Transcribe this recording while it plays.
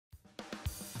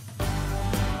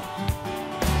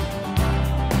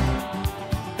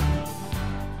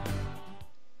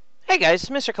Hey guys,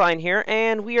 Mr. Klein here,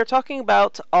 and we are talking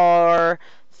about our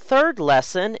third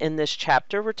lesson in this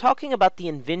chapter. We're talking about the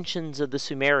inventions of the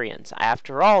Sumerians.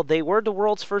 After all, they were the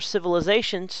world's first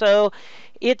civilization, so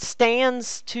it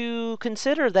stands to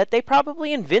consider that they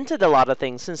probably invented a lot of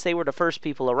things since they were the first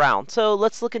people around. So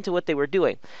let's look into what they were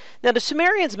doing. Now, the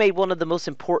Sumerians made one of the most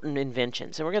important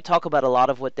inventions, and we're going to talk about a lot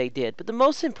of what they did. But the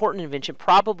most important invention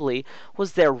probably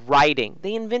was their writing.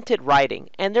 They invented writing,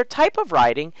 and their type of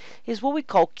writing is what we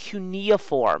call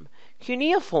cuneiform.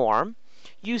 Cuneiform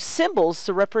use symbols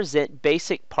to represent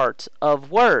basic parts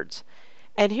of words.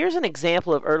 And here's an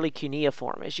example of early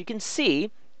cuneiform. As you can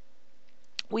see,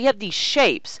 we have these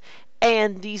shapes,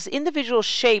 and these individual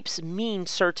shapes mean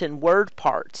certain word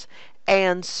parts.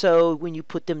 And so when you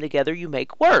put them together, you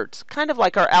make words, kind of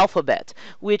like our alphabet,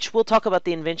 which we'll talk about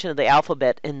the invention of the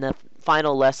alphabet in the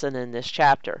final lesson in this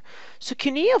chapter. So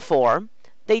cuneiform,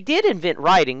 they did invent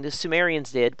writing, the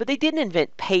Sumerians did, but they didn't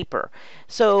invent paper.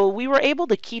 So we were able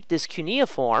to keep this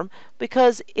cuneiform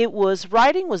because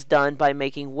writing was done by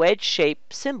making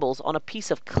wedge-shaped symbols on a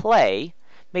piece of clay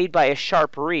made by a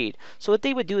sharp reed. So what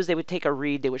they would do is they would take a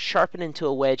reed, they would sharpen it into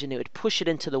a wedge, and they would push it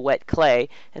into the wet clay,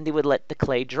 and they would let the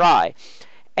clay dry.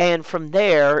 And from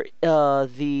there,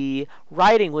 the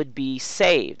writing would be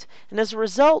saved. And as a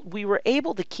result, we were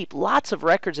able to keep lots of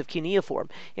records of cuneiform.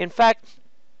 In fact,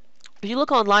 if you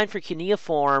look online for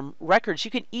cuneiform records,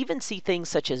 you can even see things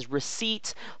such as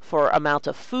receipts for amount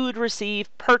of food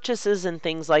received, purchases, and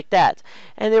things like that.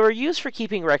 And they were used for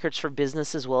keeping records for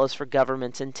business as well as for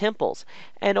governments and temples.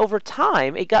 And over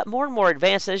time, it got more and more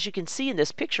advanced. And as you can see in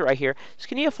this picture right here, this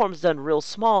cuneiform is done real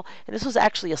small, and this was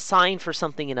actually a sign for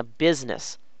something in a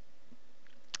business.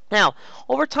 Now,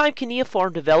 over time,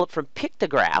 cuneiform developed from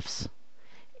pictographs,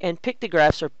 and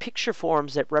pictographs are picture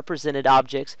forms that represented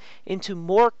objects, into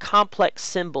more complex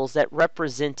symbols that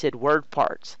represented word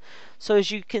parts. So as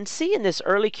you can see in this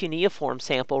early cuneiform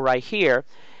sample right here,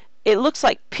 it looks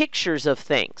like pictures of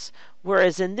things,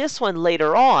 whereas in this one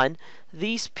later on,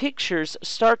 these pictures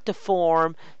start to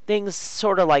form things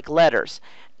sort of like letters.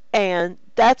 And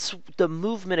that's the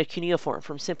movement of cuneiform,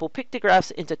 from simple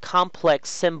pictographs into complex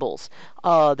symbols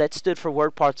that stood for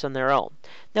word parts on their own.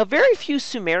 Now, very few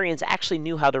Sumerians actually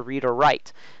knew how to read or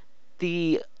write.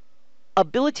 The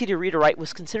ability to read or write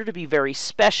was considered to be very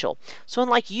special. So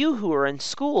unlike you who are in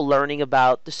school learning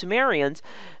about the Sumerians,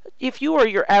 if you were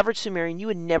your average Sumerian, you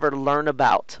would never learn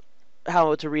about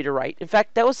how to read or write. In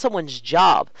fact, that was someone's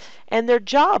job. And their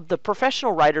job, the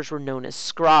professional writers, were known as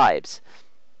scribes.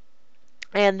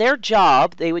 And their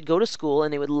job, they would go to school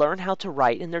and they would learn how to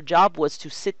write, and their job was to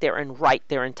sit there and write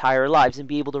their entire lives and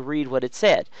be able to read what it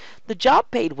said. The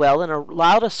job paid well and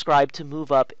allowed a scribe to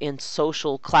move up in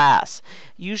social class.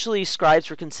 Usually scribes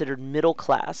were considered middle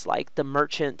class, like the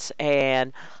merchants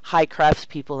and high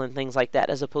craftspeople and things like that,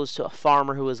 as opposed to a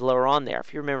farmer who was lower on there,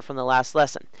 if you remember from the last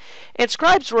lesson. And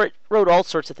scribes wrote all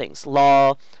sorts of things: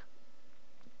 law,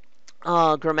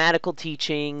 grammatical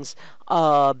teachings,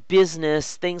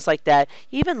 business, things like that,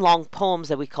 even long poems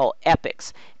that we call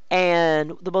epics.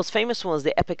 And the most famous one is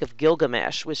the Epic of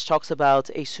Gilgamesh, which talks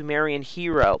about a Sumerian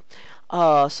hero.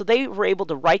 So they were able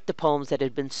to write the poems that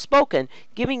had been spoken,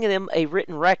 giving them a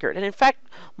written record. And in fact,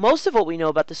 most of what we know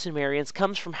about the Sumerians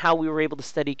comes from how we were able to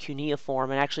study cuneiform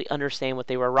and actually understand what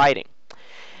they were writing.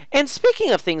 And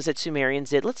speaking of things that Sumerians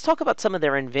did, let's talk about some of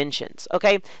their inventions.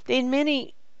 Okay,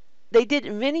 they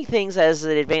did many things as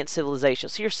an advanced civilization.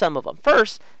 So here's some of them.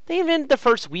 First, they invented the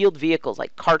first wheeled vehicles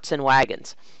like carts and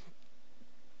wagons.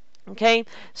 Okay,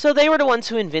 so they were the ones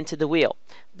who invented the wheel.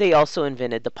 They also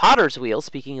invented the potter's wheel,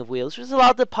 speaking of wheels, which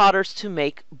allowed the potters to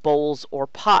make bowls or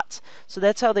pots. So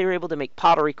that's how they were able to make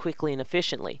pottery quickly and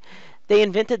efficiently. They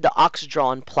invented the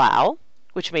ox-drawn plow,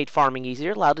 which made farming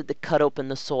easier, allowed it to cut open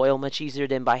the soil much easier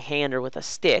than by hand or with a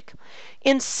stick.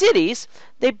 In cities,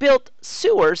 they built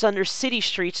sewers under city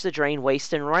streets to drain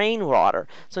waste and rainwater.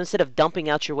 So instead of dumping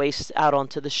out your waste out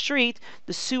onto the street,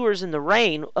 the sewers in the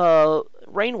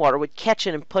rainwater would catch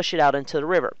it and push it out into the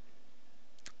river.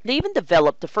 They even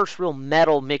developed the first real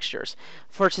metal mixtures,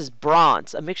 versus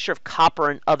bronze, a mixture of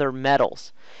copper and other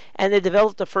metals. And they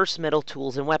developed the first metal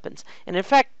tools and weapons. And in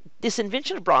fact, this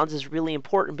invention of bronze is really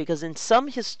important because in some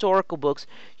historical books,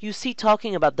 you see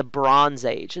talking about the Bronze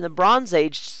Age. And the Bronze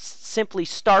Age simply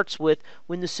starts with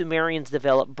when the Sumerians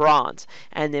developed bronze.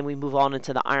 And then we move on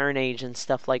into the Iron Age and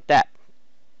stuff like that.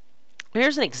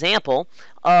 Here's an example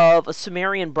of a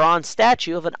Sumerian bronze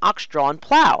statue of an ox-drawn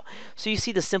plow. So you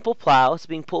see the simple plow. It's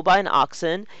being pulled by an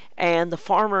oxen, and the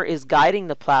farmer is guiding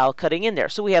the plow, cutting in there.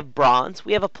 So we have bronze,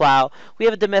 we have a plow, we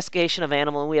have a domestication of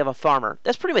animal, and we have a farmer.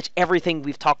 That's pretty much everything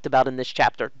we've talked about in this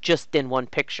chapter, just in one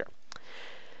picture.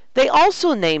 They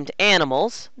also named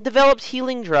animals, developed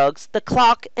healing drugs, the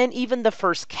clock, and even the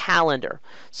first calendar.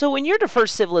 So when you're the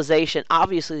first civilization,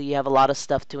 obviously you have a lot of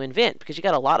stuff to invent because you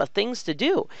got a lot of things to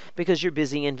do because you're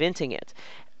busy inventing it.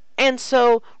 And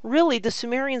so, really, the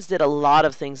Sumerians did a lot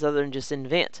of things other than just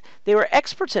invent. They were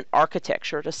experts in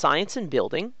architecture, to science and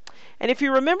building. And if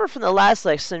you remember from the last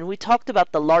lesson, we talked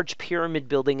about the large pyramid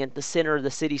building at the center of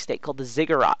the city-state called the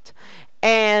Ziggurat,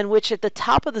 and which at the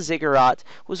top of the Ziggurat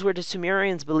was where the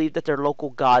Sumerians believed that their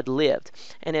local god lived.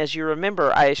 And as you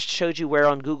remember, I showed you where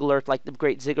on Google Earth, like the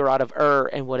great Ziggurat of Ur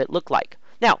and what it looked like.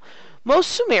 Now,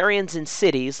 most Sumerians in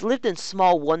cities lived in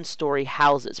small one-story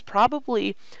houses,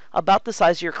 probably about the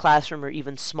size of your classroom or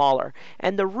even smaller.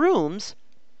 And the rooms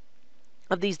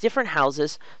of these different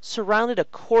houses surrounded a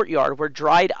courtyard where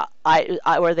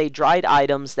they dried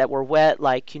items that were wet,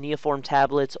 like cuneiform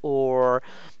tablets or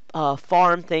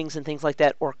farm things and things like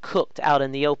that, or cooked out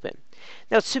in the open.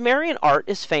 Now, Sumerian art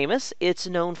is famous. It's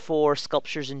known for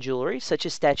sculptures and jewelry, such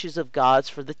as statues of gods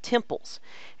for the temples.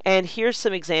 And here's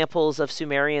some examples of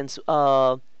Sumerians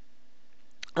of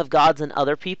gods and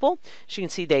other people. As you can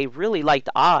see, they really liked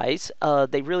eyes.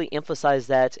 They really emphasized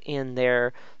that in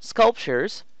their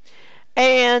sculptures.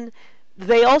 And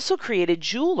they also created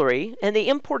jewelry, and they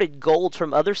imported gold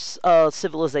from other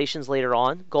civilizations later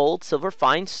on. Gold, silver,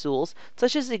 fine stools,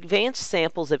 such as advanced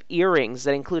samples of earrings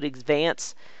that include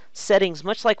advanced settings,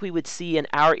 much like we would see in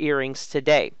our earrings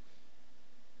today.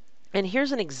 And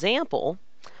here's an example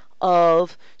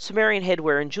of Sumerian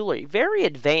headwear and jewelry. Very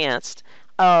advanced,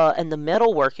 and the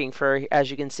metalworking, for,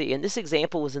 as you can see. And this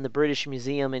example was in the British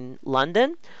Museum in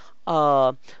London.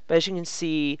 But as you can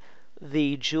see,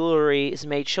 the jewelry is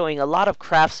made showing a lot of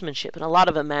craftsmanship and a lot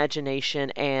of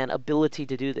imagination and ability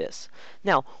to do this.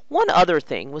 Now, one other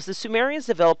thing was the Sumerians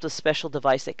developed a special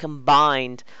device that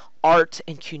combined art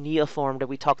and cuneiform that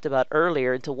we talked about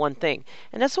earlier into one thing,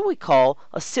 and that's what we call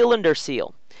a cylinder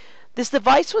seal. This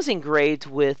device was engraved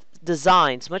with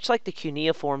designs much like the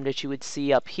cuneiform that you would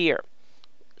see up here.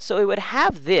 So it would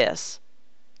have this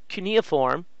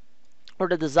cuneiform or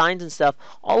the designs and stuff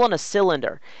all on a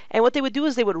cylinder. And what they would do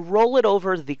is they would roll it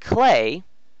over the clay,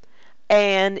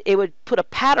 and it would put a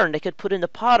pattern they could put in the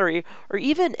pottery, or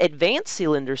even advanced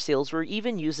cylinder seals were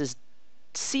even used as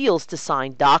seals to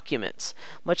sign documents.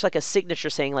 Much like a signature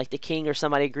saying like the king or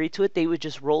somebody agreed to it, they would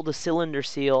just roll the cylinder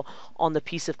seal on the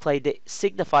piece of clay to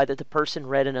signify that the person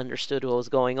read and understood what was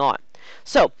going on.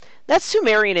 So that's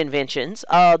Sumerian inventions.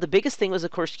 The biggest thing was,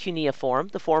 of course, cuneiform,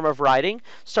 the form of writing,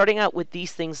 starting out with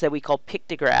these things that we call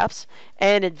pictographs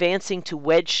and advancing to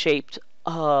wedge-shaped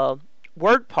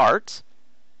word parts,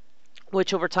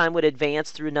 which over time would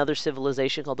advance through another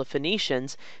civilization called the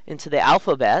Phoenicians into the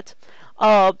alphabet.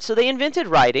 So they invented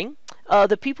writing.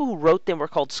 The people who wrote them were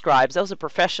called scribes. That was a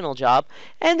professional job.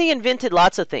 And they invented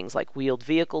lots of things like wheeled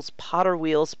vehicles, potter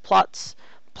wheels,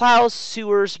 plows,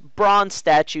 sewers, bronze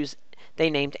statues. They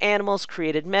named animals,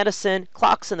 created medicine,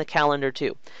 clocks, and the calendar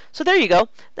too. So there you go.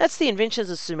 That's the inventions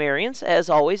of Sumerians. As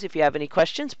always, if you have any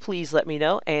questions, please let me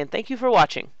know. And thank you for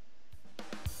watching.